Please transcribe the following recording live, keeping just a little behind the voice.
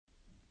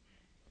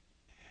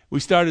we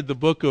started the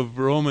book of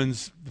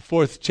Romans, the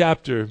 4th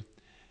chapter,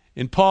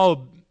 and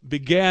Paul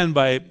began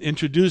by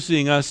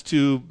introducing us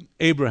to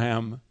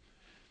Abraham,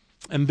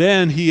 and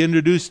then he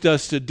introduced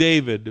us to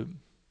David.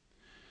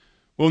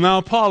 Well,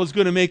 now Paul is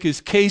going to make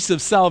his case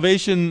of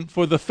salvation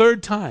for the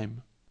 3rd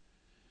time.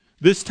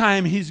 This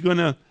time he's going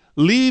to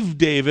leave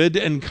David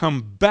and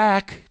come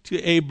back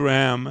to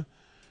Abraham.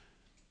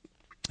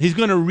 He's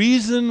going to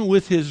reason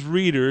with his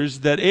readers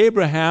that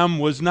Abraham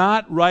was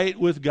not right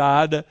with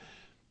God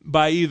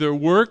by either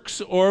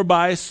works or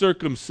by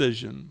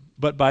circumcision,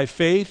 but by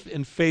faith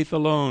and faith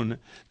alone.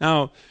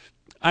 Now,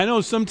 I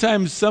know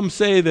sometimes some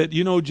say that,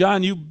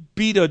 John, you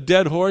beat a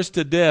dead horse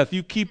to death.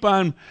 You keep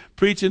on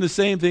preaching the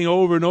same thing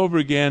over and over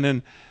again.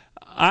 And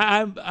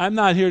I'm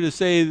not here to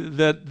say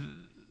that.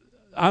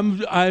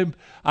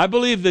 I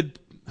believe that.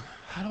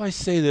 How do I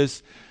say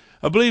this?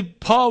 I believe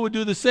Paul would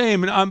do the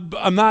same, and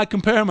I'm not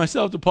comparing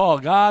myself to Paul.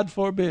 God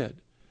forbid.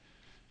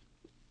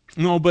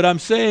 No, but I'm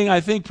saying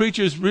I think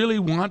preachers really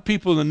want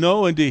people to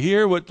know and to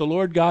hear what the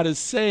Lord God is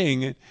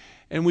saying.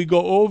 And we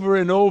go over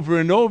and over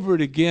and over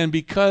it again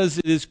because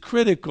it is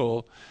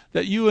critical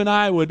that you and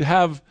I would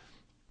have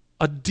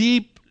a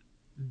deep,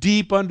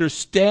 deep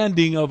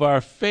understanding of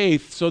our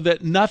faith so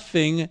that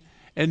nothing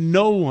and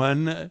no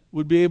one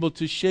would be able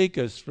to shake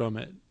us from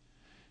it.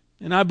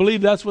 And I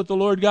believe that's what the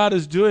Lord God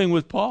is doing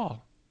with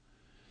Paul.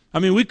 I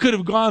mean, we could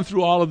have gone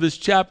through all of this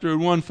chapter in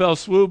one fell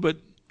swoop, but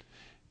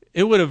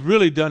it would have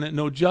really done it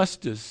no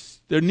justice.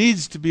 There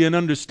needs to be an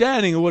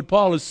understanding of what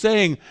Paul is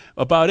saying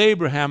about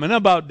Abraham and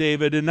about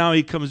David, and now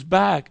he comes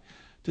back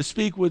to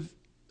speak with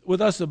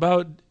us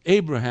about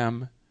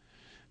Abraham.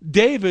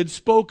 David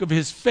spoke of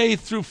his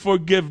faith through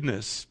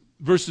forgiveness,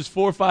 verses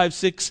 4, 5,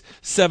 6,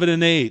 7,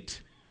 and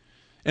 8.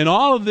 And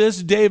all of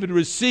this, David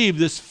received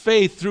this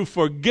faith through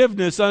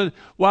forgiveness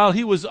while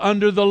he was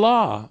under the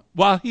law,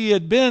 while he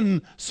had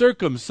been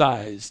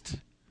circumcised.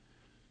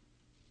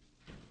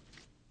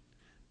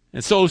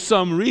 And so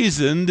some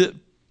reasoned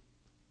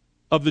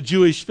of the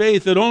Jewish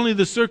faith that only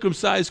the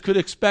circumcised could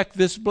expect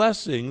this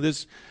blessing,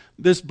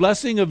 this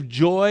blessing of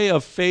joy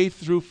of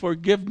faith through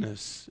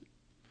forgiveness.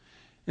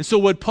 And so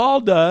what Paul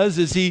does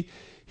is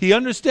he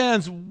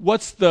understands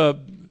what's the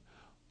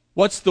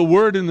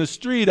word in the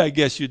street, I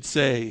guess you'd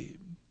say.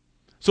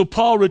 So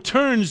Paul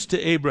returns to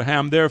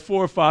Abraham, their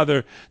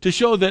forefather, to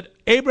show that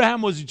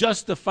Abraham was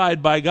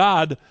justified by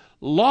God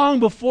long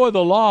before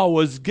the law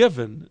was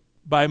given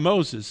by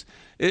Moses.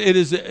 It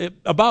is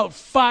about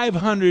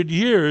 500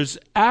 years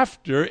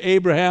after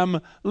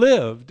Abraham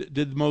lived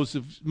did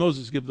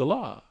Moses give the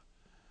law.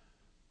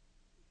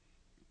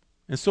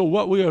 And so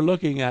what we are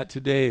looking at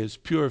today is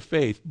pure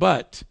faith.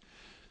 But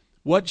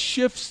what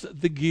shifts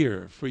the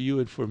gear for you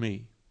and for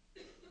me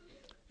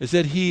is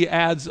that he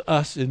adds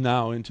us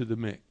now into the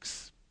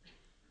mix.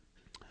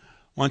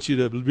 I want you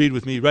to read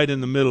with me right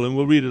in the middle, and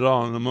we'll read it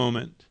all in a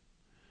moment.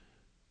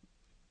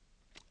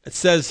 It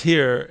says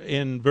here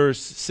in verse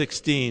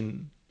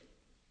 16,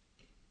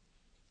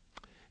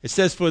 it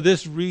says, "For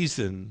this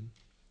reason,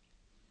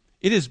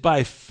 it is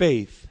by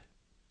faith,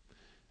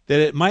 that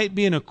it might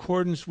be in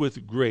accordance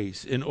with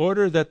grace, in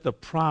order that the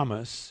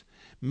promise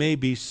may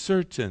be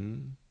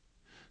certain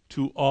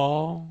to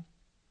all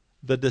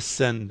the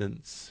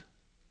descendants."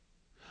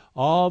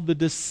 All the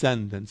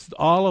descendants,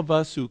 all of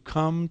us who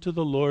come to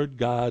the Lord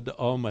God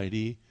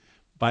Almighty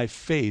by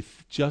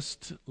faith,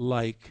 just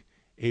like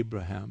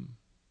Abraham.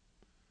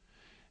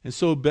 And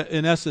so,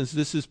 in essence,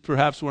 this is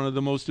perhaps one of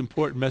the most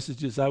important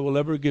messages I will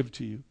ever give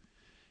to you.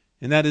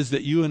 And that is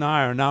that you and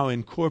I are now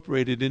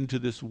incorporated into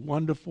this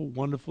wonderful,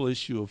 wonderful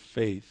issue of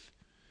faith.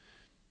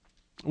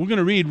 We're going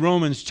to read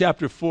Romans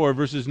chapter 4,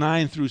 verses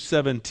 9 through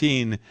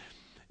 17.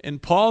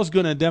 And Paul's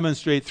going to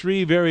demonstrate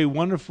three very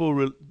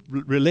wonderful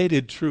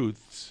related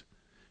truths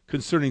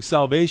concerning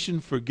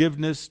salvation,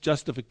 forgiveness,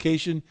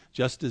 justification,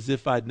 just as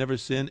if I'd never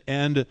sinned,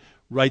 and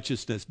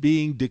righteousness,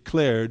 being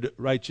declared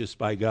righteous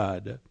by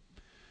God.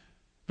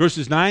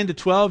 Verses 9 to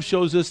 12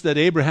 shows us that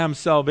Abraham's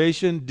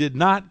salvation did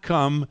not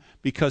come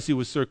because he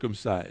was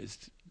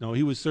circumcised. No,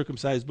 he was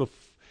circumcised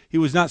he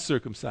was not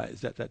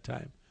circumcised at that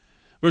time.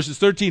 Verses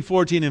 13,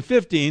 14, and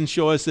 15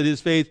 show us that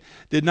his faith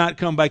did not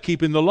come by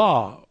keeping the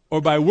law or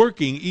by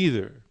working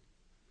either.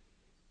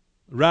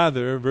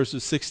 Rather,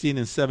 verses 16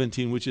 and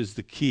 17, which is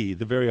the key,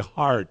 the very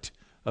heart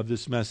of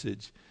this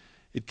message,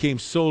 it came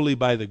solely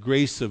by the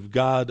grace of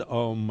God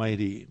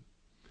Almighty.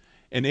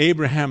 And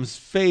Abraham's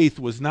faith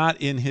was not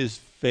in his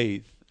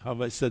faith. How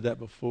have I said that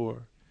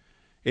before?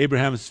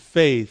 Abraham's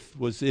faith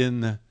was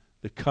in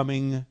the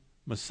coming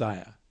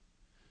Messiah.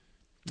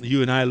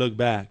 You and I look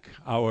back.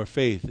 Our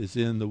faith is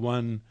in the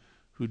one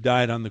who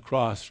died on the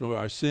cross for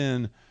our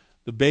sin,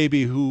 the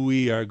baby who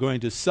we are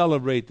going to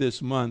celebrate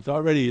this month.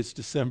 Already it's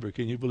December.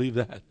 Can you believe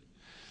that?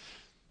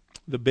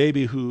 The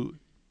baby who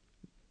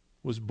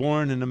was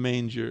born in a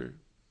manger.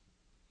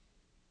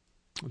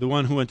 The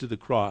one who went to the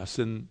cross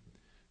and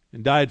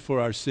died for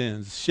our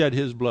sins, shed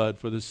his blood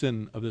for the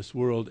sin of this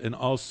world, and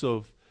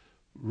also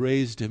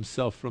raised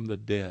himself from the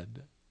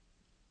dead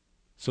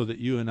so that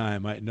you and I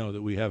might know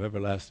that we have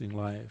everlasting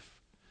life.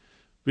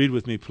 Read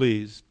with me,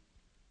 please.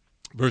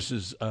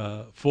 verses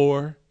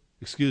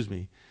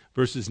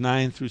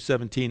 9 through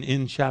 17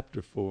 in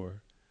chapter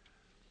 4.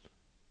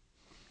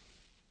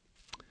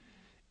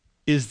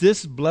 Is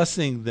this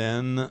blessing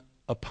then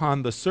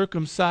upon the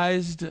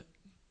circumcised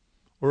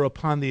or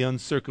upon the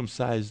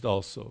uncircumcised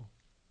also?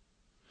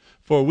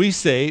 For we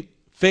say,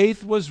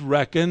 faith was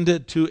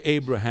reckoned to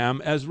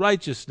Abraham as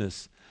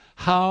righteousness.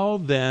 How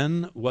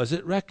then was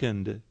it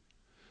reckoned?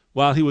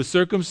 While he was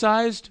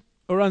circumcised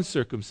or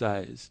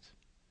uncircumcised?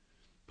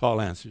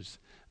 Paul answers,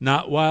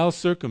 not while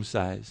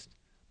circumcised,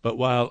 but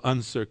while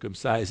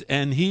uncircumcised.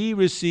 And he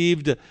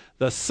received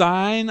the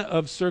sign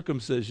of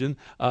circumcision,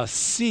 a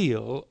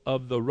seal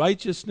of the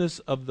righteousness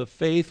of the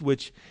faith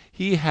which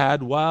he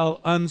had while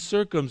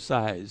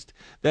uncircumcised,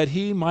 that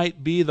he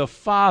might be the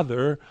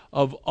father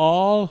of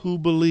all who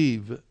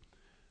believe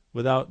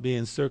without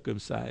being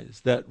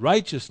circumcised, that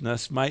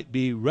righteousness might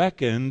be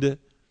reckoned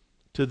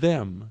to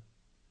them.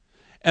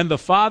 And the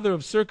father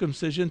of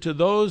circumcision to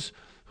those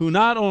who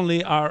not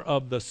only are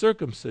of the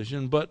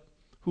circumcision, but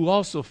who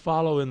also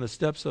follow in the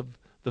steps of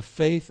the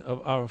faith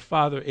of our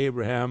father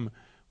Abraham,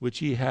 which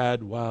he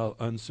had while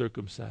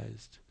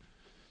uncircumcised.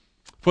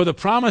 For the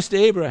promise to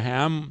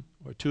Abraham,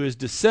 or to his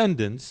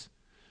descendants,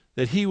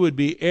 that he would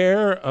be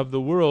heir of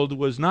the world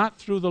was not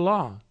through the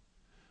law,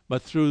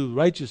 but through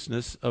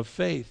righteousness of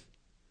faith.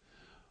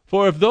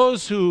 For if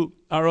those who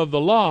are of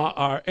the law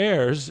are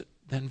heirs,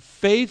 then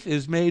faith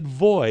is made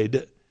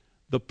void,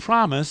 the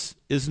promise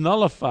is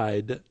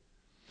nullified.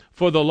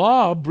 For the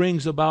law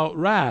brings about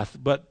wrath,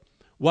 but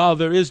while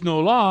there is no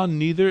law,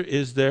 neither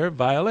is there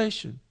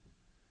violation.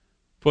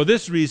 For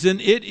this reason,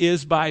 it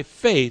is by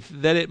faith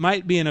that it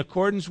might be in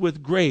accordance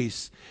with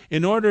grace,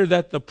 in order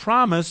that the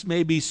promise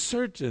may be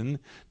certain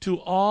to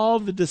all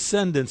the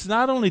descendants,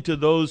 not only to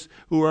those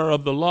who are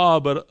of the law,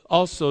 but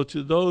also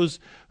to those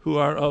who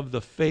are of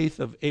the faith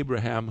of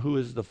Abraham, who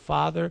is the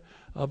father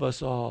of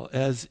us all,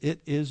 as it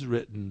is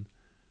written,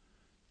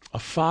 a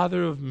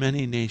father of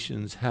many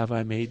nations have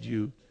I made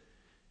you,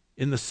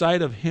 in the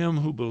sight of him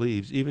who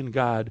believes, even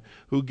God,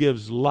 who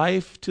gives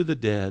life to the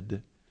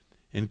dead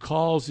and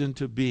calls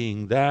into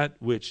being that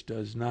which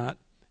does not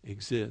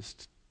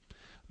exist.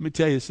 Let me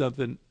tell you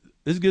something.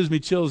 This gives me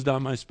chills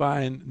down my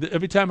spine.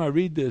 Every time I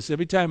read this,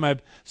 every time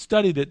I've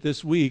studied it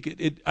this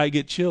week, I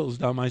get chills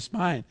down my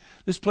spine.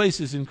 This place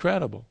is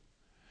incredible.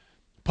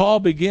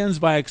 Paul begins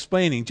by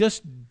explaining,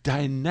 just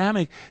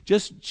dynamic,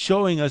 just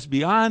showing us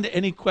beyond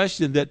any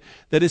question that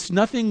it's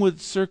nothing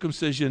with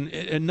circumcision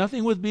and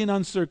nothing with being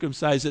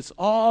uncircumcised. It's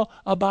all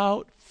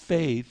about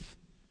faith.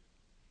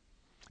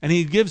 And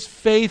he gives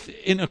faith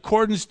in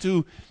accordance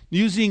to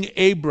using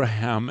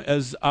Abraham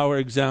as our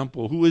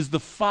example, who is the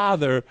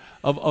father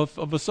of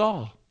us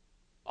all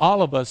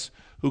of us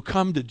who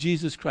come to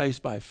Jesus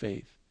Christ by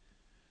faith.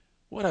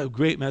 What a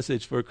great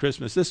message for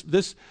Christmas.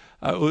 This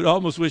I would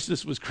almost wish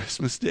this was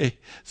Christmas Day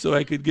so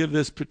I could give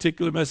this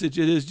particular message.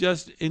 It is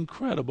just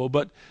incredible,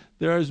 but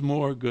there is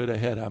more good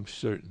ahead, I'm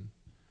certain.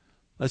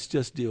 Let's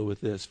just deal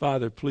with this.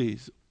 Father,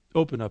 please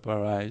open up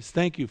our eyes.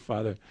 Thank you,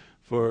 Father,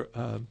 for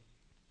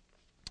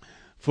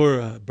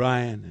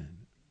Brian and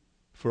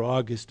for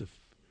August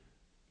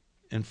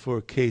and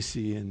for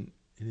Casey and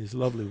his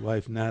lovely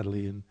wife,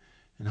 Natalie, and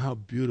how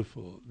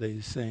beautiful they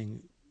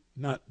sang,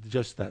 not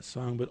just that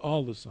song, but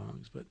all the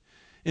songs, but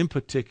in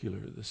particular,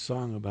 the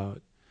song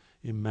about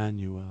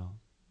Emmanuel,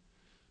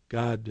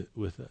 God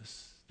with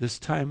us. This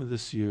time of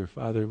this year,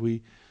 Father,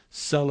 we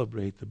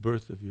celebrate the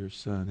birth of your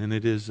Son, and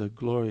it is a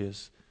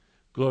glorious,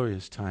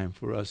 glorious time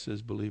for us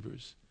as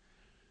believers.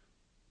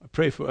 I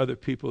pray for other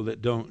people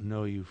that don't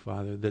know you,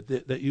 Father,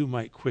 that you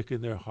might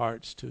quicken their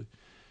hearts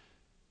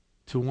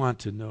to want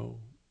to know,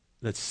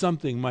 that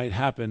something might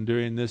happen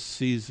during this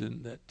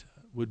season that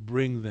would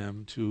bring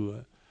them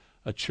to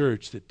a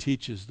church that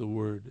teaches the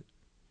Word,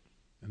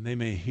 and they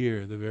may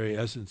hear the very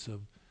essence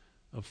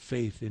of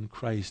faith in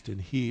Christ and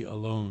He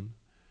alone.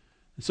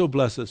 And so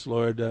bless us,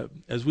 Lord.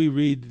 As we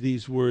read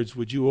these words,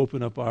 would you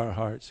open up our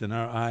hearts and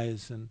our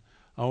eyes and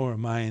our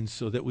minds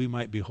so that we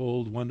might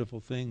behold wonderful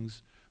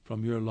things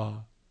from your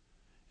law.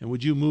 And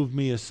would you move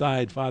me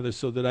aside, Father,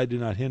 so that I do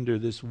not hinder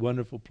this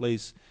wonderful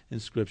place in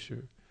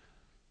Scripture.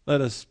 Let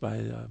us,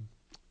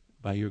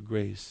 by your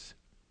grace,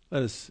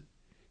 let us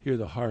hear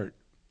the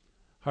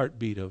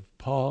heartbeat of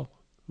Paul,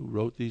 who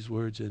wrote these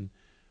words, and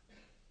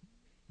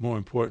more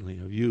importantly,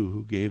 of you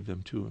who gave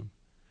them to him.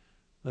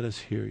 Let us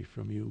hear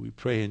from you. We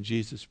pray in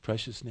Jesus'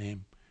 precious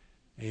name.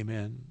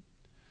 Amen.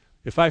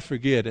 If I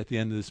forget at the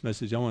end of this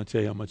message, I want to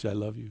tell you how much I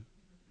love you.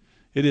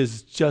 It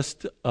is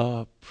just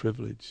a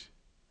privilege.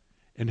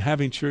 And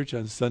having church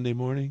on Sunday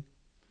morning,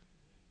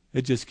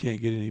 it just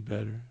can't get any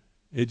better.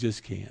 It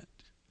just can't.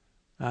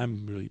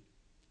 I'm really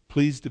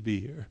pleased to be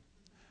here.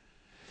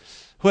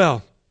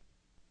 Well,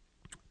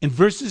 in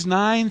verses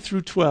 9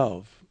 through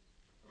 12,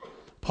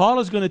 Paul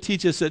is going to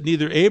teach us that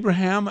neither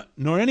Abraham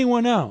nor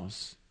anyone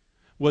else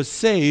was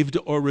saved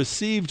or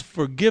received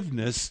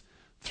forgiveness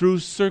through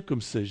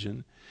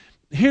circumcision,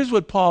 here's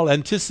what Paul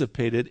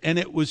anticipated, and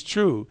it was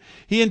true.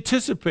 He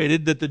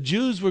anticipated that the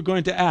Jews were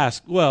going to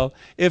ask, well,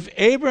 if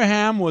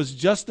Abraham was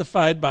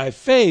justified by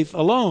faith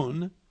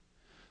alone,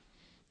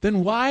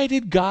 then why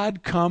did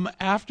God come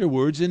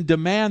afterwards and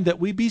demand that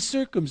we be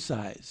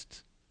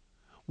circumcised?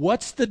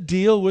 What's the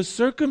deal with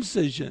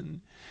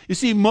circumcision? You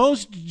see,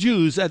 most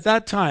Jews at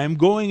that time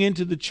going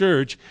into the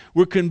church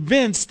were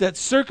convinced that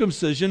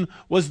circumcision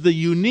was the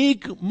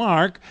unique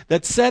mark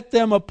that set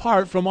them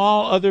apart from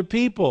all other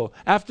people.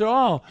 After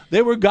all,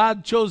 they were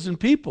God-chosen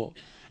people.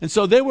 And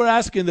so they were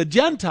asking the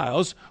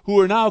Gentiles who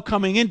were now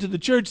coming into the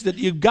church that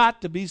you've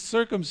got to be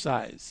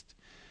circumcised,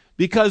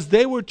 because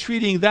they were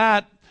treating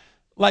that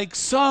like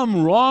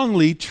some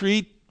wrongly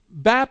treat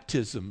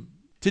baptism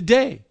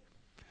today.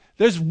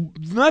 There's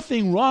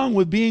nothing wrong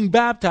with being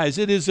baptized.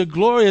 It is a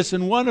glorious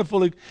and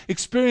wonderful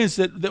experience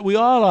that we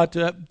all ought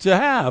to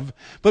have.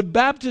 But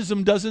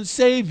baptism doesn't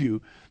save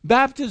you.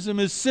 Baptism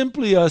is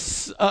simply a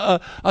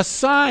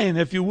sign,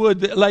 if you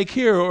would, like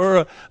here,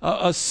 or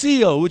a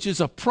seal, which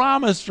is a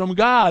promise from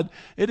God.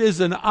 It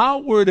is an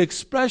outward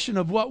expression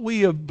of what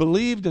we have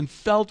believed and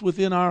felt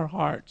within our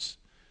hearts.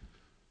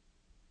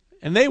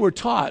 And they were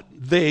taught,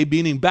 they,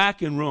 meaning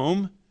back in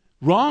Rome,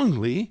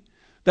 wrongly,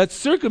 that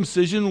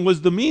circumcision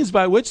was the means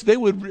by which they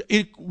would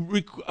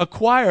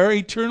acquire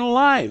eternal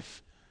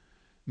life.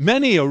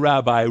 Many a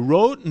rabbi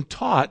wrote and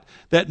taught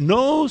that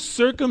no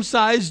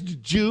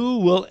circumcised Jew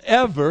will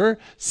ever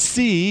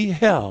see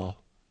hell.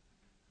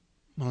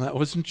 Well, that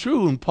wasn't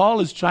true, and Paul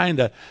is trying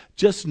to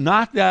just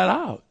knock that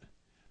out.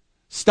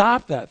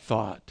 Stop that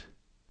thought.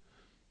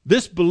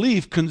 This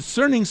belief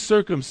concerning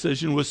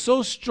circumcision was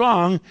so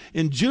strong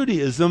in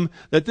Judaism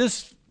that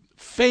this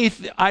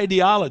faith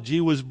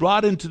ideology was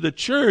brought into the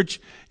church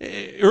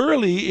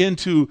early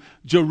into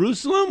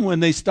Jerusalem when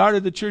they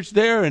started the church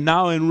there, and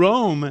now in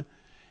Rome.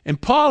 And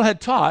Paul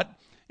had taught,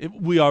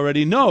 we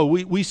already know,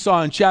 we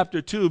saw in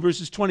chapter 2,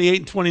 verses 28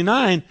 and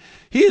 29,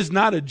 he is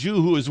not a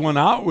Jew who is one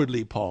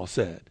outwardly, Paul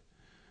said.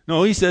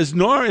 No, he says,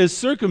 nor is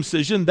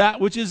circumcision that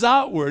which is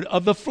outward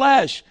of the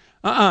flesh.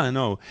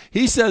 No.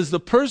 He says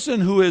the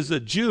person who is a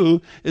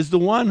Jew is the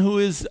one who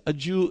is a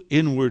Jew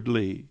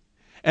inwardly.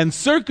 And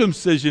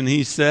circumcision,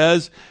 he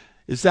says,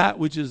 is that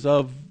which is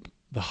of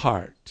the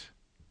heart.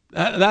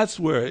 That's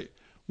where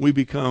we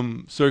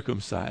become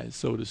circumcised,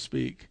 so to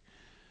speak.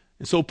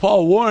 And so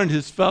Paul warned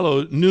his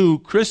fellow new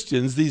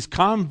Christians, these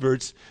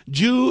converts,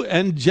 Jew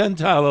and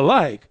Gentile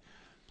alike.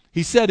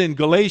 He said in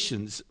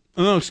Philippians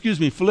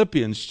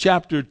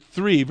chapter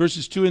 3,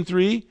 verses 2 and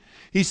 3,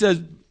 he says,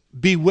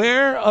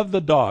 beware of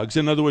the dogs.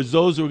 In other words,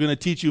 those who are going to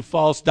teach you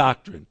false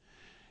doctrine.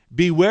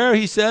 Beware,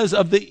 he says,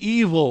 of the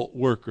evil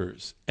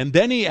workers. And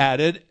then he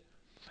added,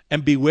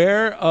 and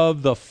beware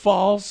of the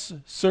false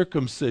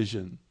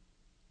circumcision.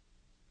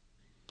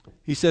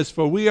 He says,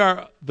 for we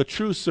are the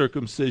true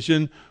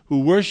circumcision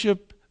who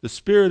worship the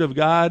Spirit of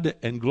God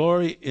and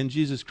glory in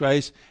Jesus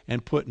Christ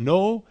and put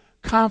no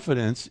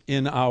confidence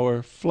in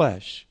our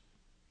flesh.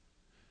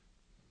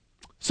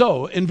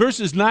 So, in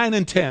verses 9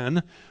 and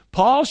 10,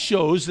 Paul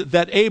shows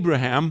that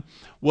Abraham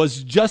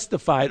was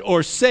justified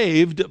or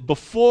saved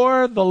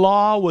before the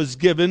law was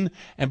given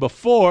and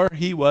before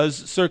he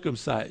was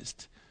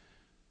circumcised.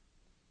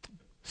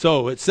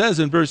 So it says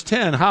in verse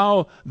 10,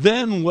 how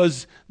then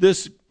was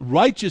this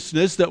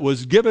righteousness that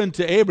was given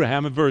to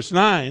Abraham in verse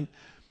 9,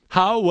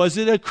 how was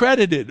it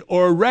accredited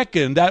or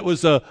reckoned? That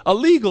was a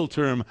legal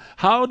term.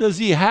 How does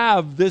he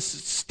have this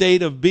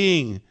state of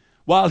being?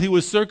 While he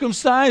was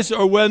circumcised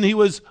or when he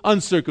was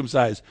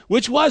uncircumcised?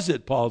 Which was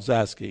it, Paul's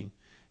asking?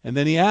 And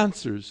then he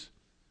answers,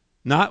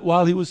 not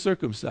while he was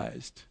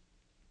circumcised,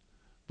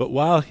 but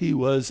while he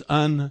was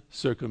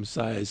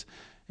uncircumcised.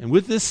 And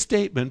with this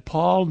statement,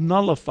 Paul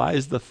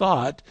nullifies the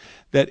thought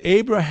that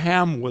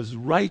Abraham was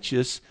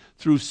righteous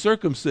through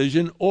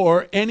circumcision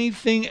or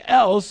anything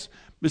else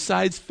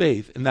besides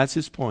faith. And that's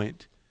his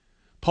point.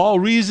 Paul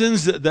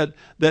reasons that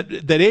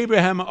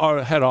Abraham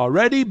had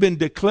already been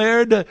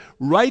declared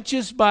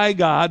righteous by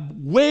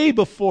God way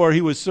before he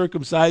was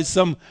circumcised,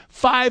 some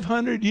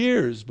 500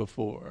 years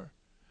before.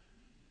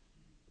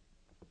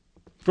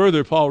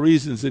 Further, Paul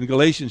reasons in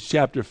Galatians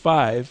chapter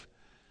 5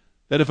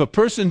 that if a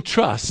person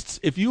trusts,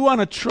 if you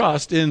want to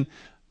trust in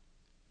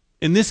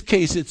this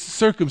case it's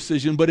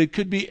circumcision, but it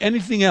could be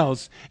anything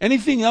else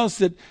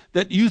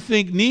that you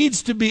think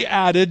needs to be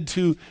added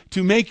to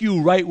make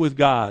you right with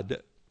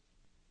God.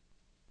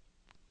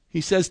 He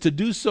says to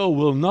do so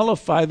will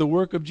nullify the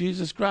work of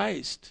Jesus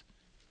Christ.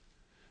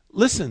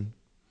 Listen,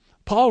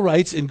 Paul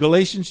writes in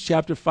Galatians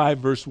chapter 5,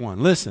 verse 1,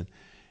 listen,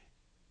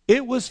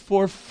 it was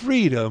for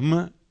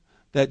freedom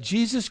that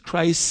Jesus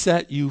Christ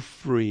set you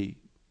free.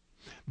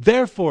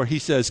 Therefore, he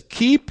says,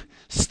 keep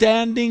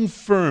standing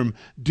firm.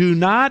 Do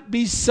not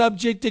be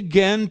subject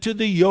again to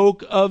the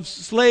yoke of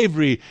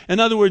slavery. In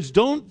other words,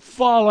 don't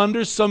fall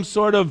under some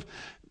sort of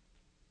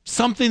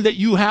something that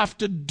you have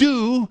to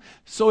do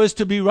so as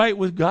to be right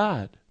with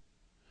God.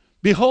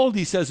 Behold,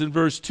 he says in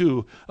verse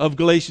 2 of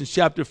Galatians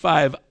chapter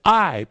 5,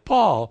 I,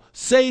 Paul,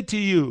 say to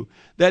you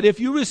that if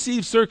you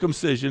receive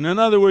circumcision, in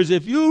other words,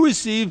 if you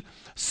receive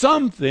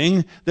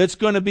something that's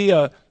going to be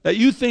that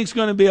you think is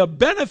going to be a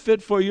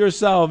benefit for your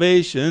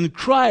salvation,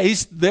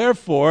 Christ,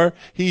 therefore,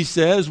 he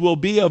says, will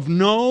be of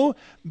no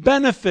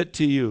benefit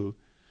to you.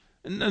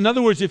 In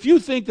other words, if you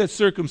think that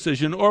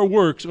circumcision or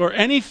works or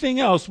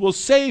anything else will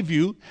save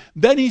you,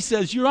 then he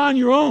says you're on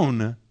your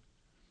own.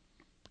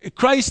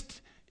 Christ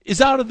is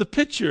out of the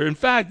picture. In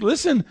fact,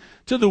 listen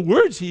to the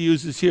words he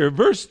uses here.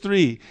 Verse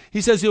 3,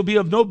 he says he'll be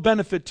of no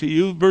benefit to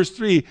you. Verse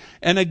 3,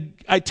 and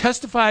I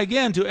testify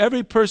again to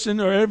every person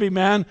or every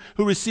man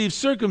who receives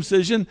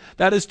circumcision,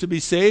 that is to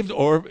be saved.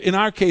 Or in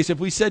our case, if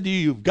we said to you,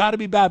 you've got to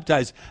be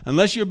baptized.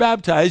 Unless you're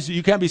baptized,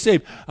 you can't be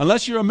saved.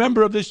 Unless you're a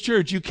member of this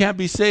church, you can't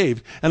be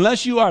saved.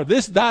 Unless you are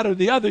this, that, or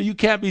the other, you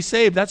can't be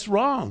saved. That's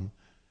wrong.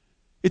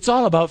 It's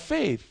all about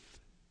faith.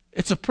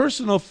 It's a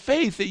personal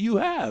faith that you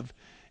have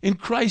in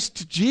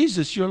Christ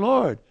Jesus, your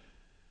Lord.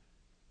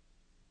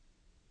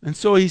 And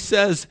so he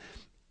says,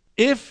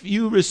 if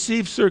you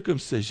receive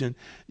circumcision,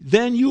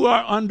 then you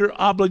are under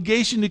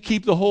obligation to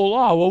keep the whole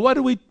law. Well,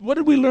 what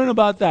did we learn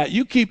about that?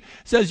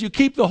 Says you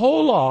keep the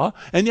whole law,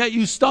 and yet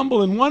you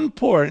stumble in one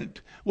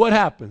point. What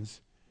happens?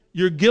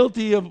 You're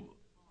guilty of...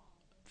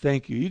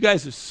 Thank you. You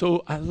guys are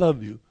so... I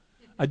love you.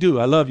 I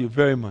do. I love you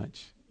very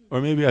much. Or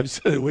maybe I've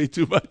said it way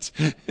too much.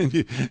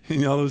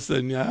 And all of a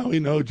sudden, yeah, we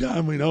know,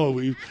 John, we know.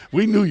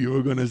 We knew you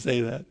were going to say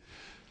that.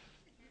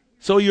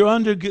 So you're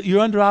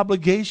under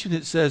obligation,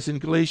 it says in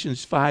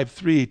Galatians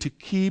 5:3, to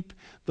keep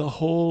the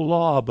whole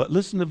law. But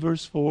listen to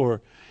verse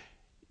 4.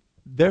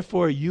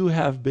 Therefore you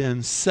have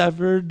been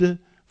severed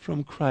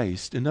from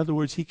Christ. In other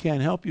words, he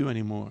can't help you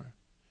anymore.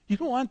 You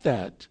don't want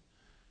that.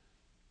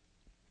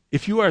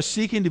 If you are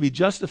seeking to be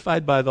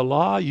justified by the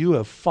law, you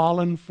have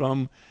fallen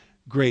from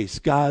grace,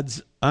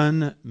 God's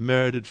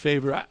unmerited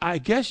favor. I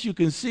guess you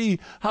can see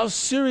how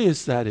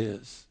serious that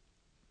is.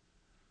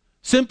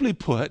 Simply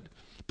put,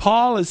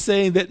 Paul is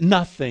saying that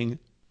nothing,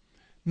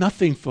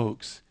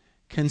 folks,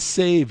 can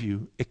save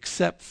you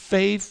except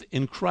faith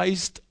in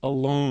Christ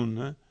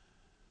alone.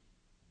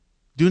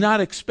 Do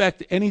not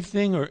expect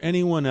anything or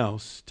anyone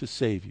else to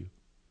save you.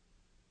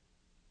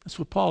 That's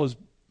what Paul is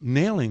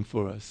nailing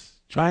for us,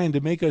 trying to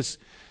make us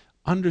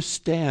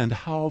understand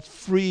how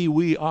free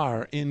we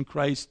are in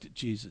Christ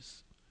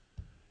Jesus,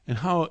 and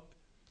how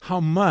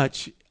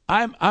much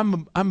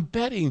I'm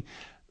betting.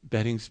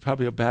 Betting's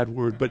probably a bad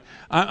word, but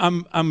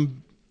I'm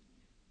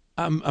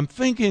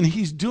thinking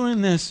he's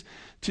doing this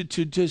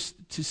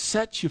to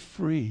set you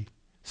free,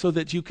 so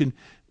that you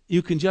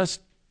can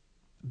just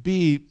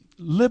be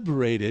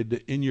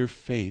liberated in your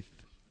faith.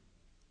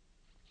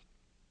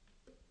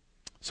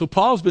 So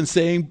Paul's been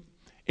saying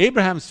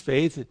Abraham's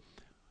faith,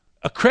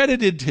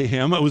 accredited to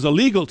him, it was a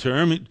legal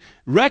term,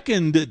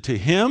 reckoned to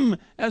him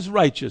as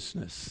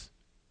righteousness.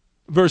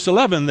 Verse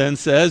 11 then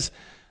says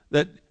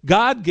that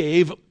God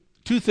gave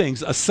two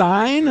things, a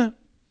sign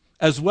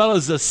as well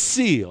as a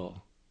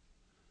seal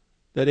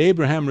that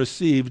Abraham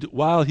received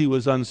while he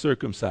was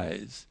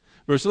uncircumcised.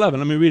 Verse 11,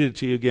 let me read it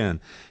to you again.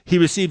 He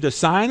received a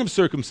sign of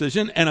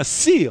circumcision and a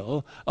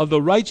seal of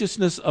the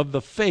righteousness of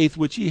the faith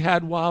which he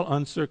had while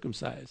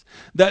uncircumcised,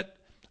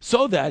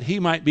 so that he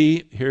might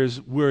be,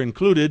 we're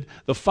included,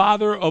 the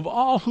father of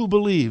all who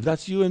believe.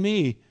 That's you and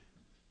me.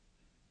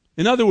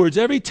 In other words,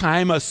 every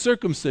time a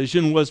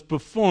circumcision was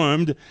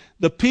performed,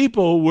 the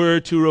people were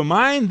to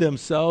remind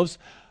themselves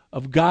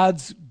of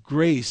God's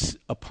grace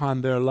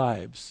upon their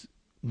lives.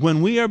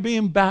 When we are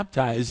being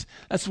baptized,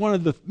 that's one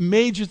of the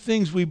major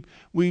things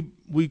we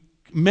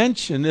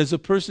mention as a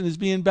person is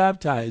being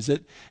baptized.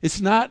 That it's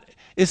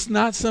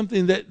not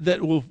something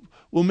that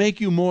will make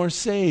you more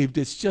saved.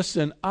 It's just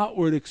an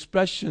outward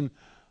expression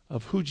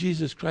of who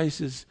Jesus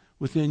Christ is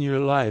within your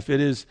life. It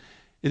is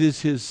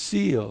his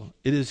seal.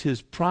 It is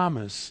his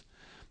promise.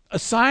 A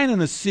sign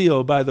and a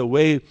seal, by the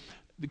way,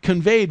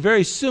 conveyed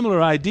very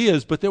similar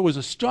ideas, but there was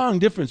a strong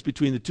difference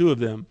between the two of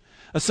them.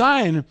 A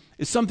sign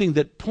is something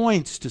that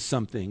points to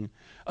something.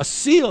 A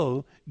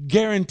seal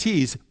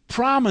guarantees,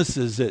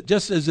 promises it,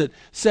 just as it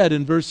said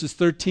in verses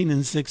 13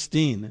 and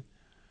 16.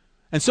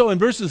 And so in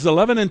verses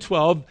 11 and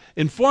 12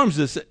 informs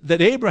us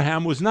that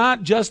Abraham was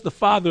not just the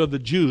father of the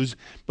Jews,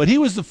 but he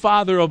was the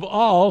father of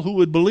all who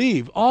would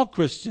believe, all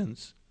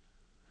Christians.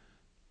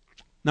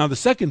 Now the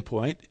second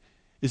point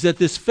is that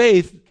this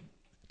faith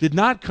did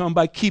not come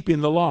by keeping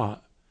the law.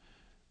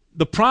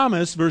 The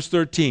promise, verse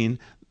 13,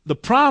 the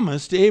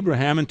promise to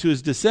Abraham and to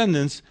his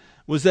descendants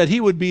was that he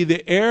would be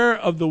the heir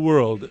of the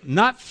world,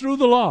 not through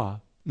the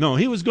law. No,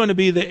 he was going to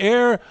be the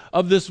heir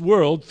of this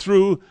world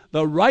through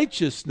the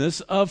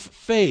righteousness of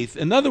faith.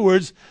 In other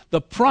words,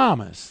 the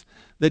promise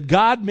that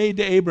God made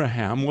to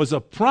Abraham was a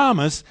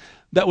promise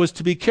that was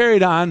to be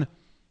carried on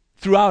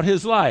throughout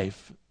his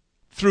life,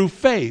 through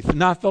faith,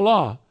 not the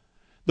law.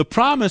 The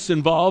promise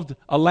involved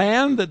a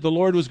land that the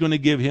Lord was going to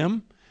give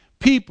him,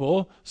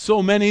 people,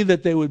 so many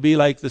that they would be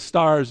like the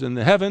stars in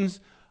the heavens,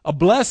 a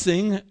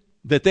blessing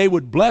that they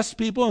would bless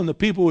people and the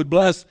people would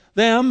bless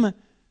them,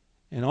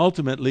 and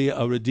ultimately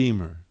a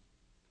redeemer.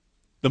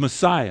 the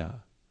Messiah,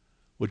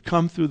 would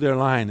come through their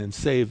line and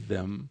save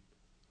them.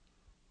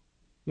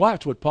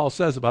 Watch what Paul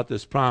says about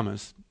this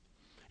promise.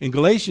 In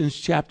Galatians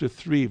chapter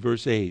 3,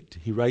 verse 8,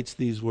 he writes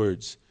these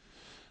words.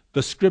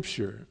 The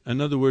Scripture,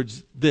 in other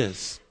words,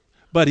 this.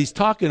 But he's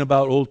talking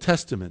about Old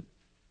Testament.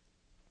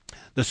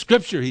 The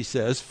Scripture, he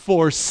says,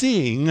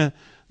 foreseeing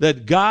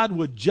that God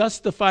would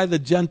justify the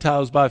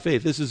Gentiles by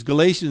faith. This is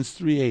Galatians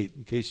 3:8.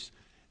 In case,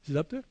 is it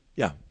up there?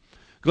 Yeah.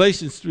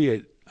 Galatians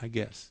 3:8, I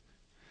guess.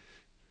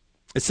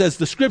 It says,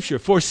 the Scripture,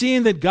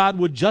 foreseeing that God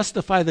would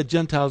justify the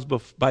Gentiles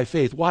by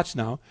faith. Watch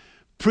now.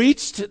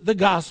 Preached the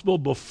gospel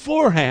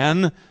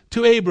beforehand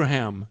to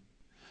Abraham,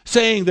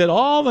 saying that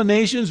all the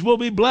nations will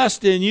be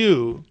blessed in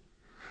you,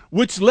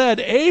 which led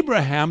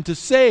Abraham to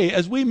say,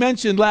 as we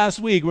mentioned last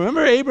week,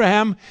 remember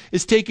Abraham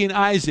is taking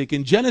Isaac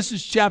in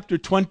Genesis chapter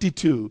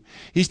 22.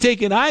 He's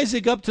taking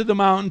Isaac up to the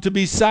mountain to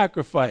be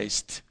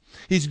sacrificed.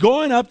 He's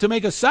going up to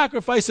make a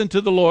sacrifice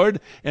unto the Lord,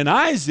 and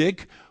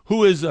Isaac,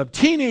 who is a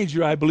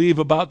teenager, I believe,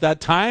 about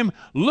that time,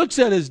 looks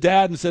at his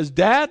dad and says,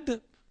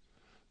 Dad,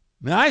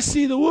 now I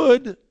see the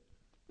wood,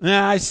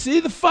 now I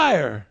see the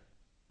fire.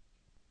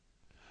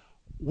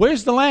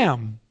 Where's the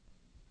lamb?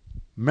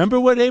 Remember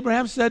what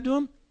Abraham said to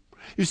him?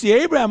 You see,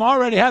 Abraham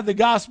already had the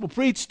gospel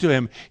preached to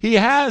him. He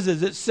has,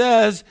 as it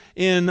says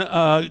in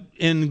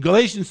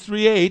Galatians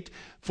 3:8,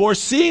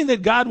 foreseeing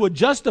that God would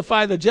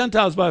justify the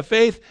Gentiles by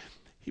faith,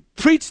 he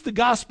preached the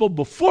gospel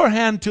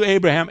beforehand to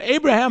Abraham.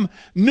 Abraham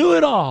knew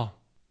it all.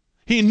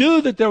 He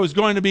knew that there was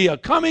going to be a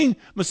coming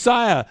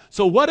Messiah.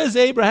 So what does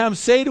Abraham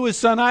say to his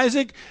son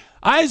Isaac?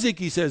 Isaac,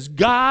 he says,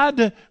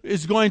 God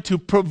is going to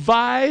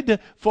provide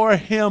for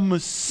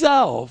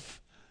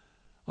himself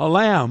a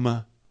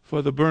lamb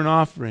for the burnt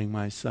offering,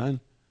 my son.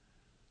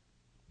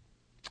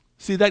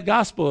 See, that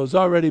gospel has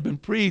already been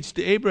preached.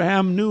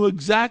 Abraham knew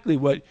exactly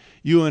what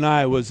you and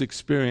I was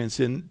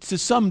experiencing to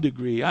some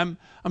degree. I'm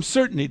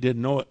certain he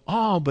didn't know it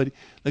all, but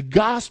the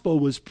gospel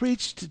was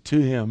preached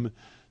to him.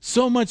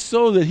 So much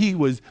so that he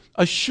was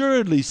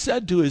assuredly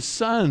said to his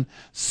son,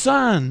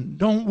 Son,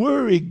 don't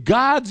worry.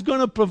 God's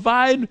going to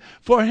provide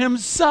for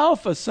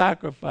himself a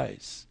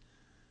sacrifice.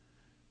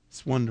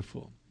 It's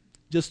wonderful.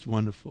 Just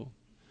wonderful.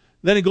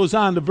 Then it goes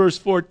on to verse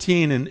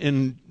 14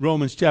 in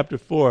Romans chapter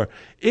 4.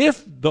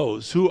 If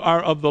those who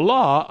are of the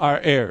law are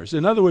heirs,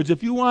 in other words,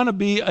 if you want to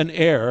be an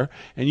heir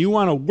and you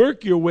want to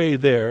work your way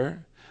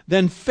there,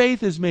 then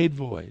faith is made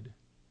void.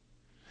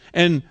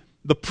 And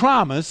the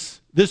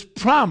promise, this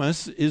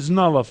promise is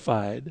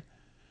nullified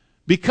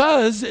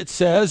because it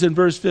says in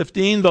verse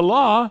 15, the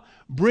law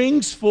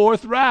brings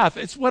forth wrath.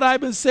 It's what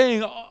I've been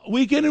saying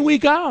week in and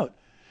week out.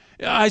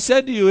 I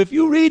said to you, if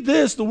you read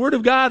this, the Word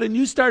of God, and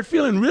you start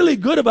feeling really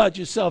good about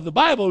yourself, the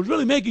Bible is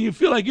really making you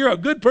feel like you're a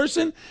good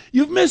person,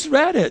 you've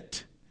misread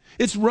it.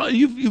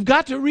 You've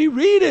got to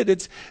reread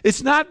it.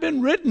 It's not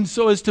been written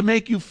so as to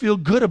make you feel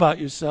good about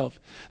yourself.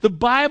 The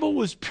Bible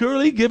was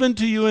purely given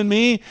to you and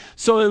me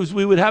so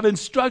we would have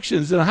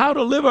instructions on how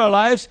to live our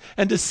lives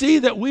and to see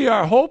that we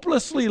are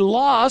hopelessly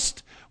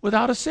lost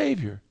without a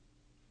Savior.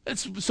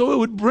 So it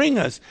would bring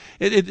us.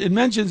 It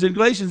mentions in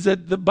Galatians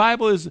that the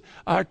Bible is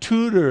our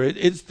tutor.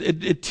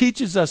 It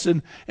teaches us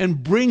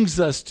and brings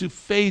us to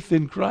faith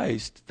in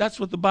Christ. That's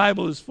what the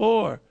Bible is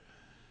for.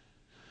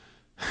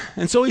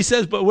 And so he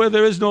says, but where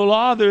there is no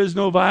law, there is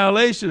no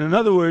violation. In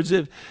other words,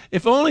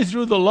 if only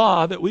through the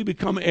law that we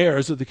become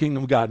heirs of the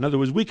kingdom of God. In other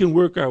words, we can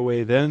work our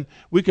way then.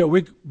 We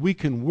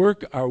can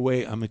work our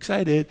way, I'm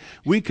excited,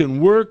 we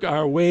can work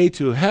our way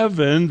to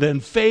heaven,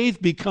 then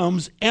faith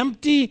becomes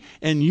empty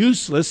and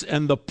useless,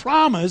 and the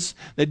promise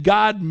that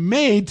God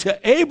made to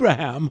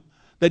Abraham,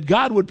 that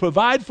God would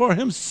provide for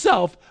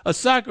himself a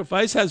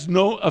sacrifice, has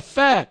no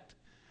effect.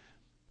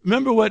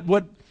 Remember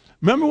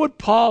what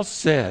Paul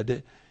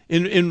said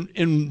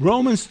in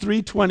Romans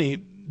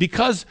 3:20,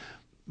 because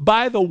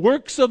by the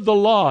works of the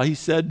law, he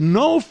said,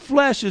 no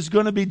flesh is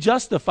going to be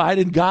justified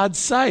in God's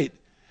sight.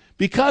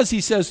 Because,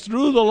 he says,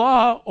 through the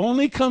law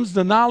only comes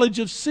the knowledge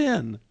of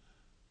sin.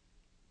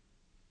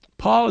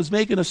 Paul is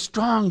making a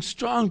strong,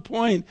 strong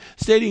point,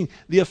 stating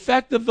the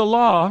effect of the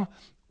law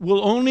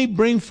will only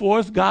bring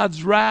forth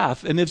God's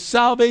wrath. And if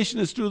salvation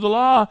is through the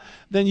law,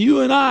 then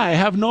you and I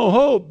have no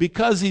hope,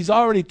 because he's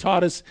already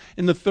taught us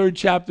in the 3rd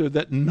chapter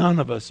that none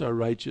of us are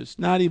righteous,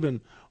 not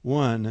even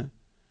one.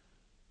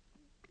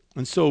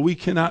 And so we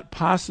cannot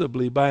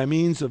possibly, by a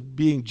means of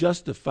being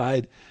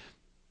justified,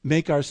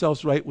 make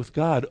ourselves right with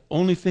God.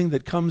 Only thing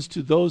that comes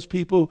to those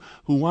people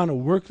who want to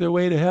work their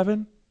way to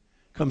heaven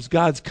comes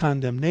God's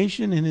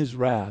condemnation and his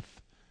wrath.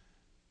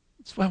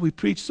 That's why we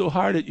preach so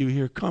hard at you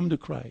here. Come to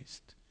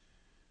Christ.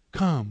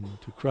 Come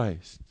to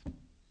Christ.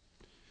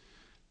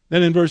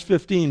 Then in verse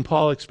 15,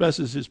 Paul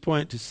expresses his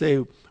point to say,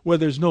 where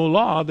there's no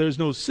law, there's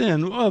no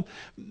sin. Well,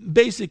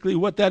 basically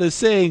what that is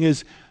saying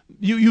is,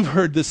 you've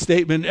heard this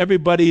statement,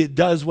 everybody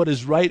does what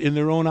is right in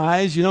their own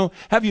eyes. You know,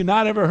 have you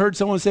not ever heard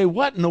someone say,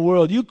 what in the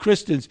world, you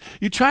Christians,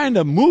 you're trying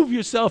to move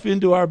yourself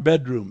into our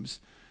bedrooms.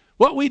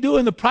 What we do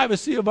in the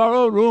privacy of our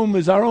own room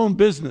is our own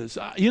business.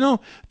 You know,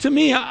 to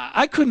me,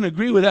 I couldn't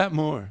agree with that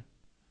more.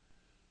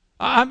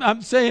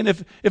 I'm saying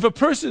if a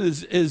person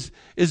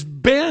is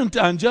bent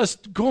on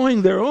just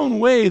going their own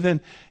way,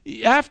 then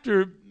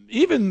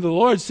even the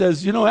Lord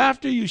says,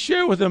 after you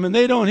share with them and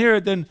they don't hear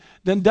it,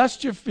 then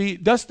dust your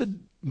feet, dust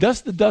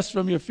the dust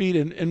from your feet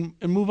and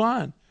move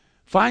on.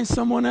 Find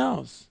someone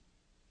else.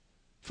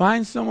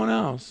 Find someone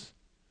else.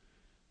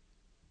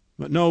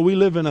 But no, we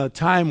live in a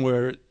time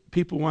where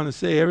people want to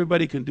say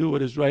everybody can do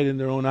what is right in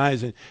their own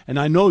eyes. And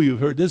I know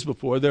you've heard this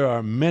before. There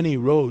are many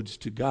roads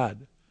to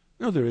God.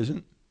 No, there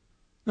isn't.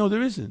 No,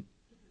 there isn't.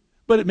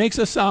 But it makes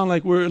us sound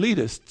like we're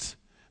elitists.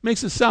 It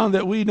makes us sound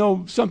that we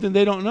know something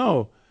they don't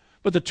know.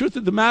 But the truth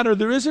of the matter,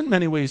 there isn't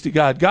many ways to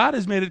God. God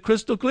has made it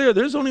crystal clear.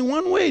 There's only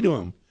one way to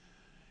him.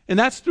 And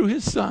that's through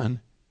his Son.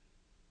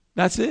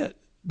 That's it.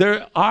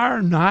 There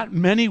are not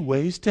many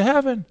ways to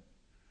heaven.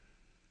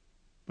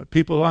 But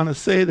people want to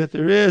say that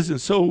there is. And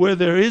so where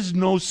there is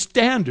no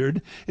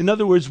standard, in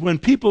other words, when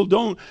people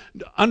don't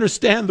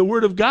understand the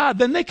Word of God,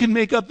 then they can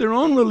make up their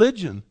own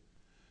religion.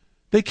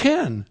 They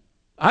can.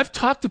 I've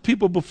talked to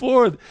people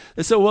before.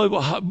 They say, well,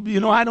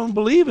 I don't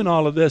believe in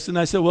all of this. And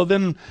I said, well,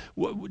 then,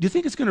 do you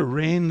think it's going to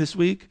rain this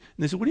week?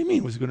 And they said, what do you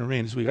mean it's going to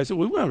rain this week? I said,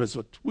 well,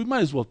 we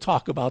might as well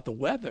talk about the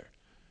weather.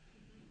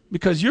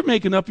 Because you're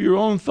making up your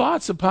own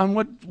thoughts upon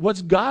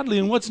what's godly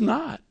and what's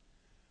not.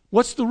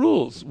 What's the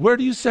rules? Where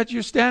do you set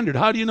your standard?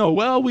 How do you know?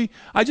 Well,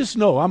 I just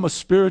know I'm a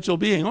spiritual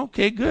being.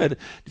 Okay, good. Do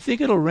you think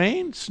it'll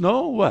rain?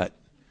 Snow? What?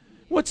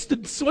 What's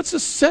the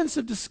sense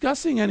of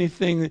discussing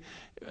anything?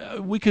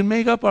 We can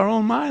make up our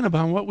own mind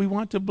about what we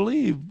want to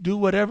believe. Do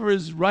whatever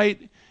is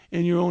right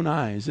in your own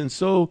eyes. And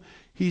so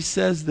he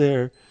says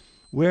there,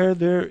 where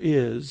there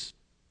is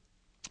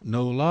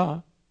no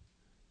law,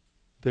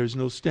 there's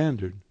no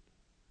standard.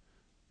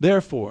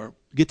 Therefore,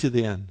 get to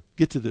the end.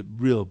 Get to the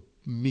real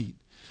meat.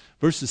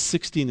 Verses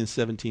 16 and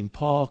 17,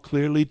 Paul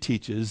clearly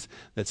teaches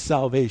that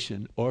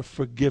salvation or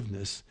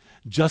forgiveness,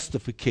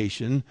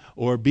 justification,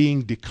 or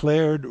being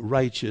declared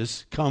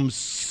righteous comes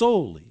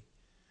solely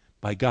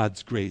by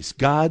God's grace,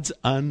 God's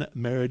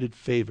unmerited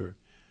favor.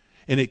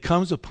 And it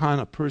comes upon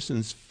a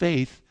person's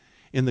faith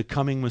in the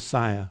coming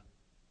Messiah.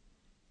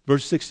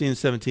 Verse 16 and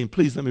 17,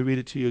 please let me read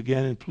it to you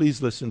again, and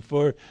please listen.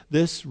 For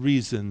this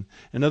reason,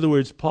 in other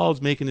words,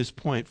 Paul's making his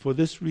point, for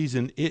this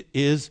reason it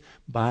is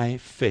by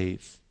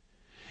faith,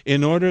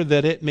 in order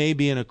that it may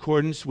be in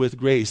accordance with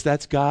grace.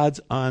 That's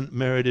God's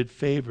unmerited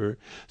favor,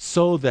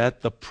 so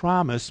that the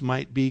promise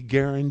might be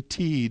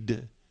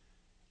guaranteed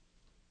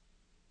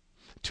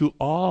to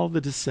all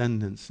the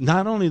descendants,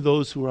 not only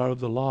those who are of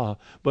the law,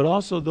 but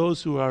also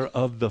those who are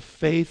of the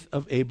faith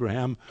of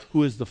Abraham,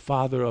 who is the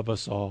father of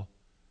us all.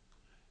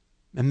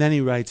 And then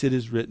he writes, it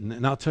is written,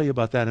 and I'll tell you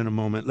about that in a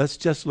moment. Let's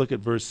just look at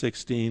verse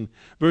 16.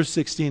 Verse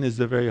 16 is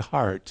the very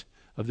heart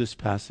of this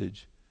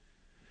passage.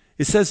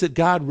 It says that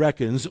God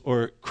reckons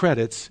or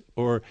credits,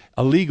 or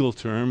a legal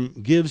term,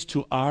 gives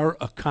to our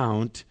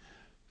account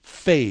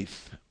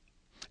faith.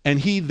 And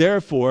he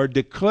therefore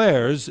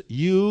declares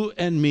you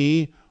and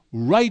me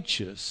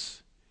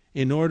righteous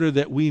in order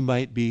that we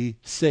might be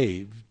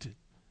saved.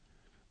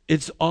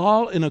 It's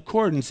all in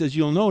accordance, as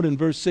you'll note in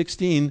verse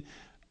 16,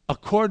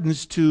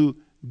 accordance to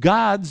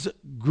God's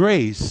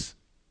grace.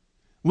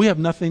 We have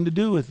nothing to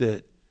do with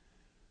it.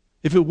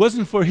 If it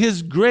wasn't for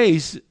his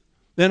grace,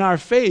 then our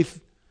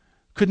faith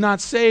could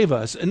not save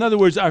us. In other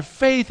words, our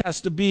faith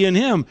has to be in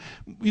him.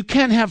 You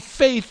can't have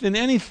faith in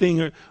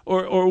anything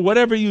or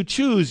whatever you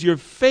choose. Your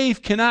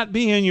faith cannot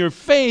be in your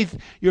faith.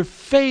 Your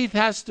faith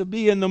has to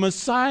be in the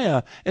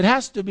Messiah. It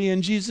has to be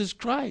in Jesus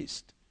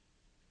Christ,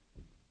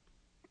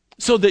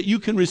 so that you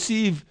can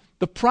receive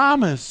the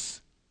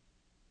promise,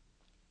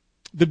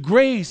 the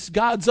grace,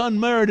 God's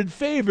unmerited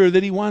favor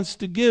that he wants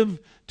to give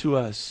to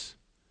us.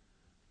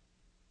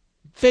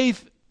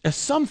 Faith, as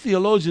some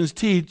theologians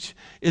teach,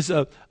 is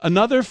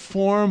another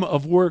form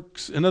of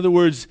works. In other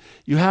words,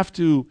 you have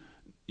to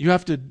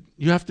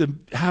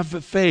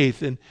have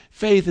faith, and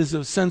faith is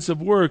a sense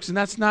of works, and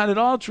that's not at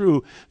all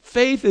true.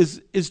 Faith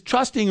is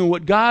trusting in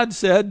what God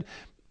said.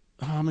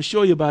 I'm going to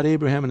show you about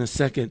Abraham in a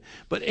second.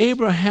 But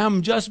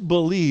Abraham just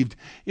believed.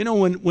 You know,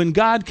 when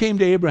God came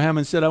to Abraham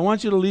and said, I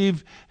want you to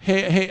leave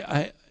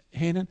Hanan,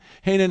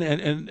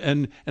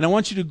 and I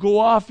want you to go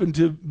off and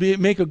to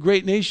make a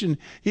great nation.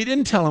 He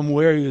didn't tell him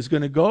where he was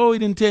going to go. He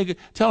didn't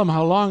tell him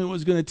how long it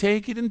was going to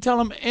take. He didn't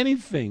tell him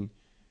anything.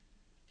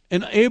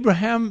 And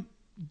Abraham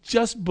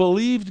just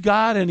believed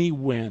God, and he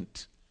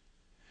went.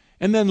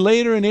 And then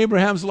later in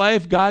Abraham's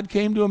life, God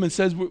came to him and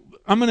says,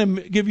 I'm going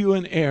to give you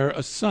an heir,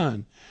 a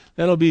son.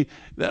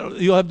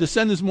 You'll have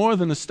descendants more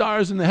than the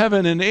stars in the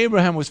heaven. And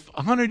Abraham was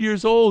 100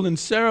 years old, and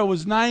Sarah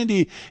was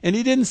 90. And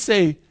he didn't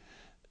say,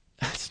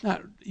 that's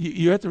not,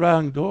 you're at the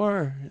wrong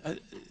door.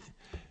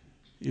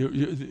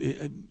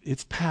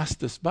 It's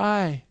passed us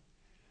by.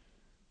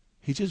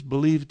 He just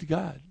believed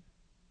God.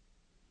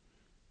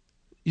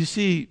 You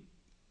see,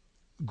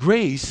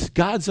 grace,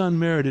 God's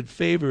unmerited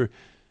favor,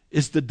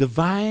 is the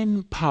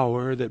divine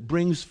power that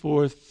brings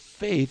forth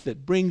faith,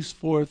 that brings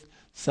forth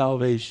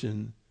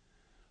salvation.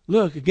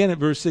 Look again at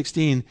verse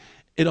 16.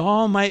 it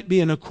all might be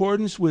in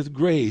accordance with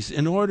grace,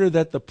 in order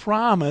that the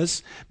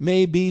promise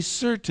may be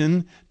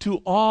certain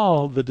to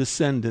all the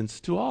descendants,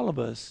 to all of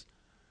us.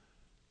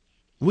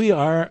 We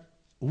are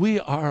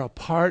a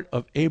part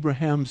of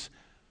Abraham's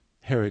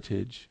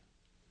heritage.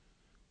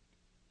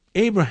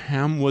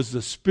 Abraham was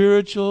the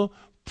spiritual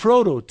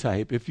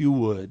prototype, if you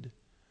would,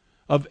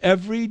 of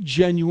every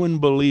genuine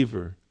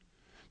believer.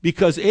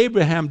 Because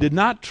Abraham did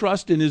not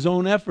trust in his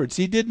own efforts.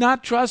 He did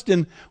not trust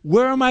in,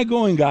 where am I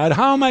going, God?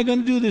 How am I going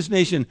to do this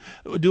nation?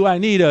 Do I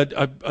need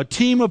a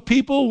team of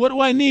people? What do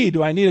I need?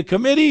 Do I need a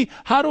committee?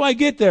 How do I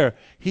get there?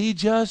 He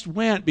just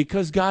went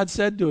because God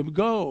said to him,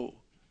 go.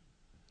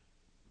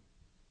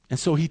 And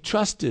so he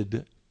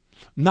trusted,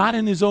 not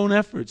in his own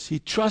efforts. He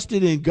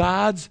trusted in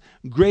God's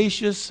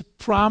gracious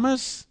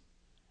promise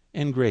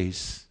and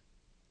grace.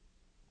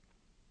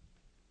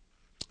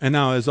 And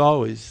now, as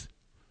always,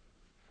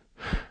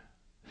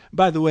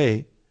 by the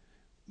way,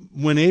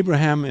 when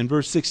Abraham in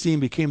verse 16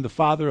 became the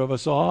father of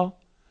us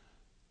all,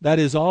 that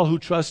is all who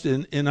trust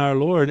in our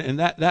Lord, and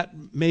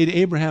that made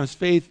Abraham's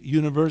faith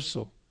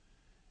universal.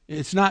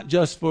 It's not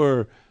just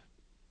for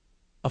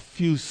a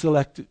few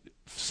selected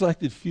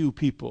few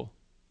people.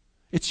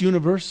 It's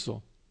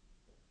universal.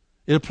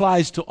 It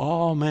applies to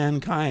all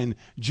mankind,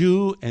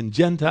 Jew and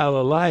Gentile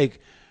alike,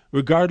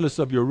 regardless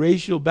of your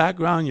racial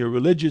background, your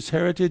religious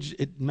heritage,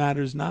 it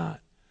matters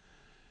not.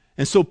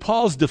 And so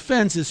Paul's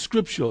defense is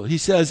scriptural. He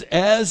says,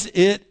 as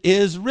it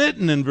is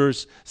written in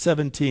verse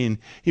 17.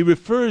 He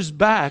refers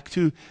back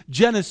to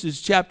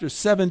Genesis chapter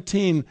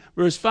 17,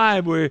 verse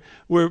 5,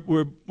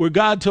 where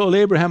God told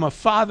Abraham, a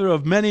father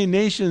of many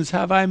nations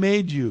have I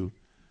made you.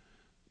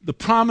 The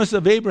promise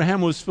of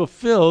Abraham was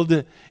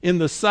fulfilled in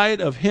the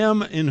sight of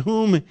him in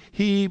whom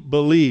he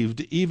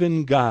believed,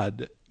 even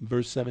God.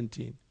 Verse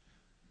 17.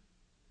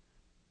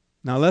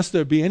 Now, lest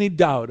there be any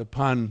doubt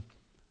upon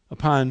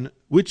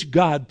which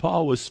God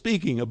Paul was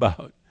speaking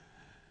about,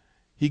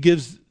 he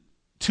gives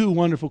two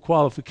wonderful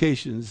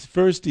qualifications.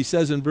 First, he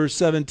says in verse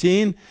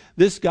 17,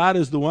 this God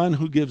is the one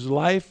who gives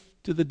life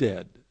to the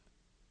dead.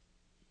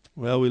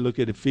 Well, we look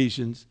at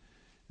Ephesians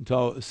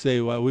and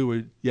say, while we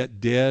were yet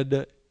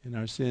dead in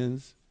our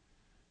sins,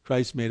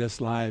 Christ made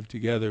us live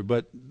together.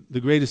 But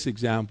the greatest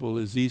example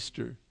is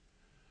Easter,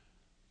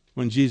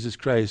 when Jesus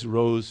Christ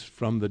rose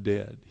from the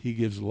dead. He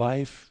gives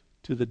life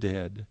to the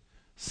dead.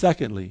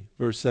 Secondly,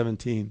 verse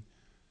 17,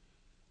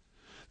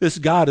 this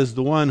God is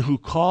the one who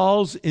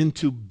calls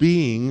into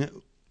being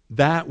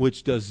that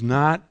which does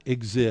not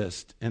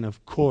exist. And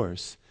of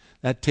course,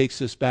 that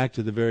takes us back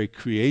to the very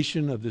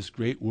creation of this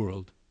great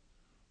world.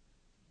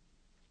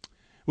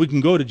 We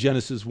can go to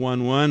Genesis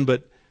 1:1,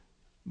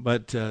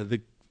 but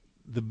the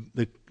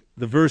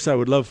verse I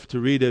would love to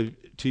read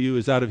to you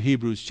is out of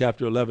Hebrews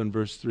chapter 11,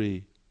 verse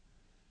 3.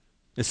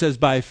 It says,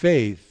 by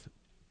faith,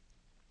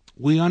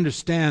 we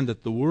understand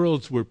that the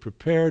worlds were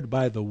prepared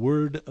by the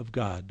word of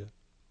God,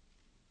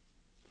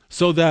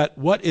 so that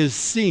what is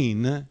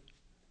seen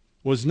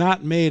was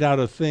not made out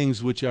of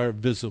things which are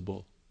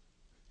visible.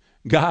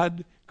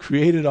 God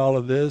created all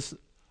of this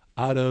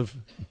out of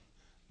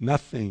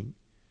nothing.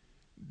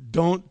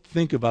 Don't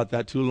think about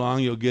that too long.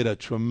 You'll get a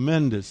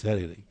tremendous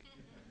headache.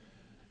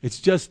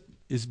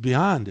 It's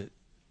beyond it.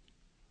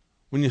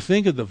 When you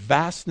think of the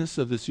vastness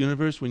of this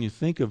universe, when you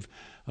think of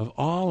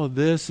all of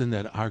this and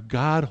that our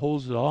God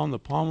holds it all in the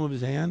palm of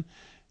his hand,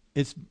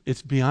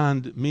 it's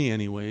beyond me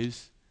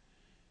anyways.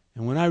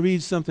 And when I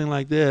read something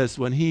like this,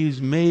 when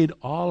he's made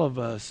all of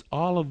us,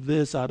 all of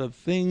this out of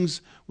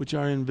things which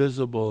are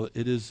invisible,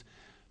 it is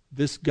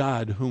this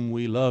God whom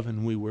we love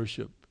and we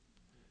worship.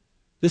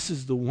 This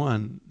is the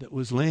one that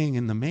was laying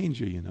in the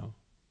manger, you know.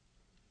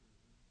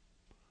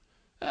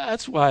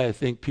 That's why I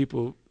think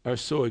people are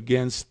so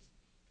against,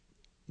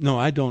 no,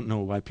 I don't know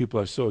why people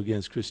are so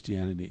against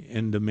Christianity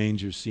and the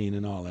manger scene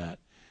and all that.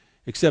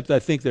 Except I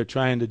think they're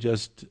trying to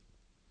just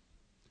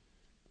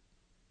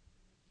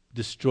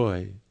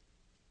destroy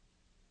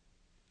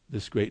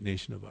this great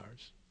nation of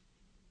ours.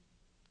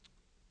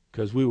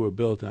 Because we were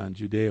built on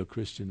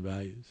Judeo-Christian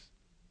values.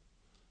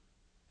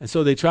 And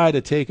so they try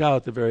to take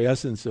out the very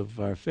essence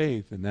of our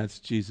faith, and that's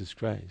Jesus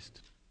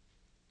Christ.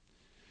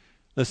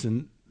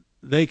 Listen,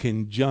 they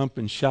can jump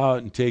and shout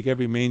and take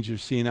every manger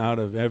scene out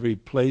of every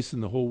place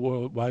in the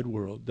whole wide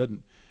world.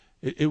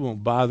 It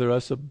won't bother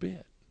us a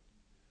bit.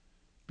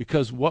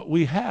 Because what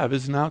we have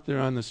isn't out there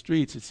on the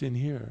streets, it's in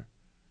here.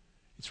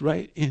 It's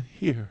right in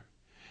here.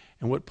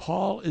 And what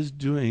Paul is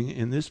doing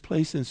in this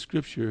place in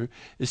Scripture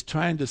is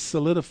trying to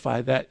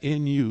solidify that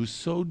in you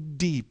so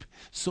deep,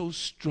 so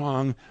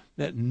strong,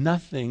 that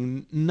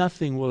nothing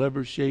will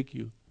ever shake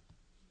you.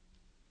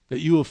 That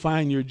you will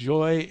find your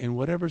joy in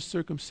whatever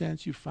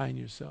circumstance you find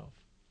yourself.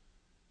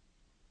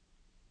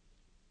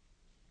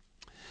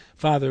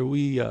 Father,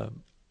 we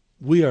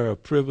are a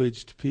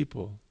privileged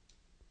people.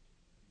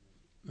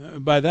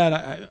 By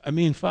that, I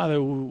mean,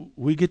 Father,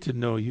 we get to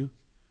know you.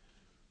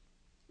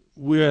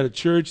 We're at a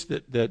church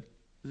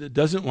that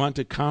doesn't want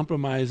to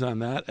compromise on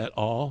that at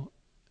all.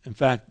 In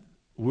fact,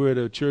 we're at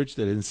a church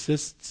that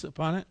insists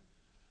upon it.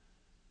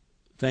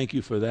 Thank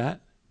you for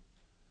that.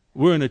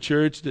 We're in a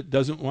church that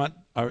doesn't want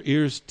our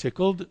ears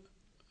tickled.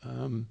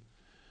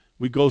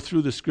 We go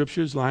through the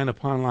scriptures line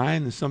upon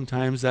line, and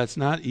sometimes that's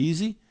not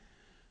easy.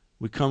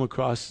 We come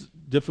across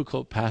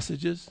difficult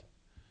passages,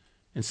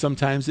 and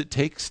sometimes it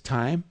takes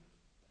time,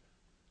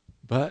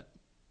 but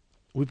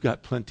we've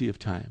got plenty of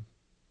time.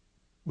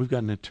 We've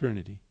got an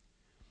eternity.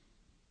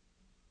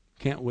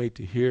 Can't wait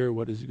to hear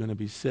what is going to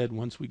be said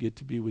once we get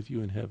to be with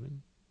you in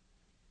heaven.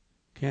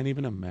 Can't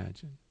even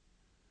imagine.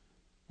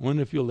 I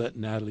wonder if you'll let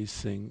Natalie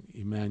sing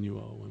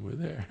Emmanuel when we're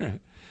there.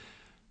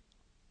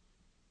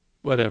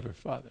 Whatever,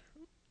 Father.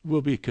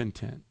 We'll be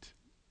content.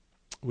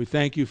 We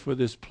thank you for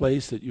this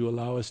place that you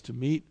allow us to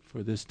meet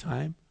for this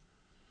time.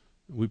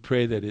 We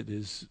pray that it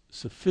is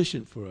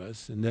sufficient for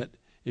us, and that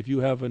if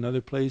you have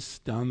another place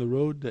down the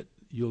road, that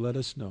you'll let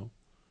us know.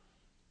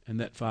 And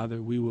that,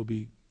 Father, we will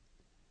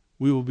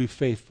be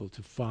faithful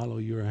to follow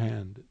your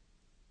hand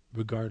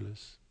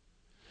regardless.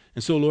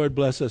 And so, Lord,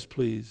 bless us,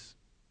 please.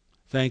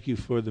 Thank you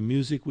for the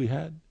music we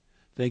had.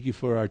 Thank you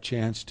for our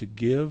chance to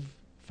give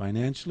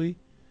financially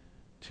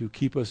to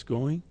keep us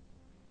going.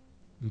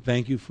 And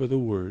thank you for the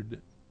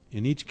word.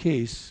 In each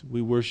case,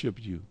 we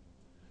worship you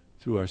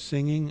through our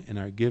singing and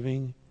our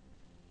giving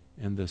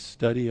and the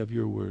study of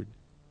your word.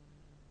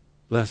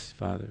 Bless,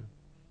 Father.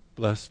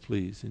 Bless,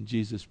 please, in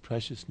Jesus'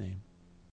 precious name.